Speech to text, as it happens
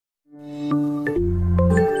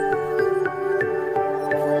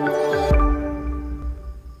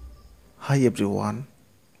Hi everyone,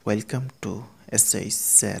 welcome to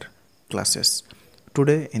share classes.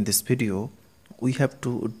 Today in this video we have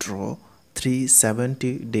to draw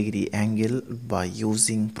 370-degree angle by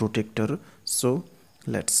using protractor. So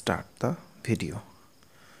let's start the video.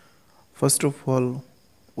 First of all,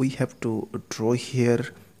 we have to draw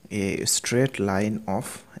here a straight line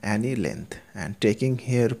of any length and taking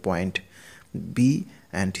here point B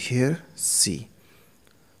and here C.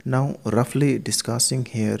 Now roughly discussing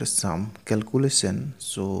here some calculation.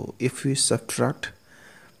 So if we subtract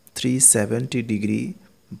 370 degree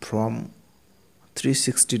from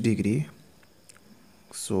 360 degree,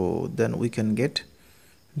 so then we can get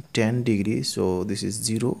 10 degree. So this is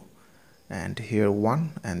 0 and here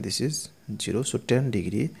 1 and this is 0, so 10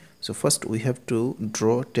 degree. So first we have to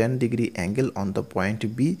draw 10 degree angle on the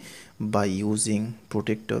point B by using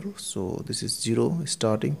protractor. So this is 0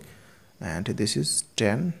 starting and this is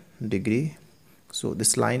 10 degree. So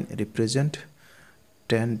this line represent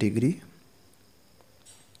 10 degree.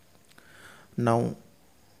 Now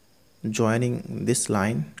joining this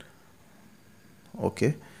line,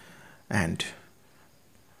 okay, and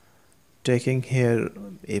taking here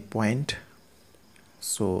a point.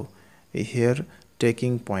 So here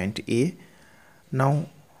taking point A. Now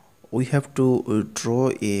we have to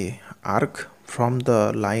draw a arc from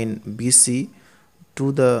the line BC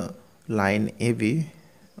to the line AB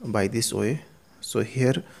by this way. So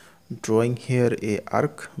here drawing here a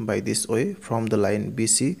arc by this way from the line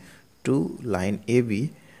BC to line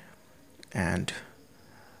AB, and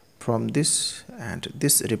from this and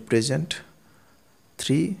this represent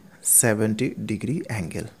 370 degree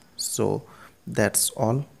angle. So that's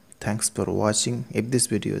all. Thanks for watching. If this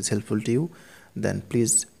video is helpful to you, then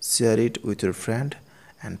please share it with your friend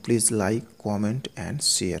and please like, comment and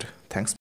share. Thanks.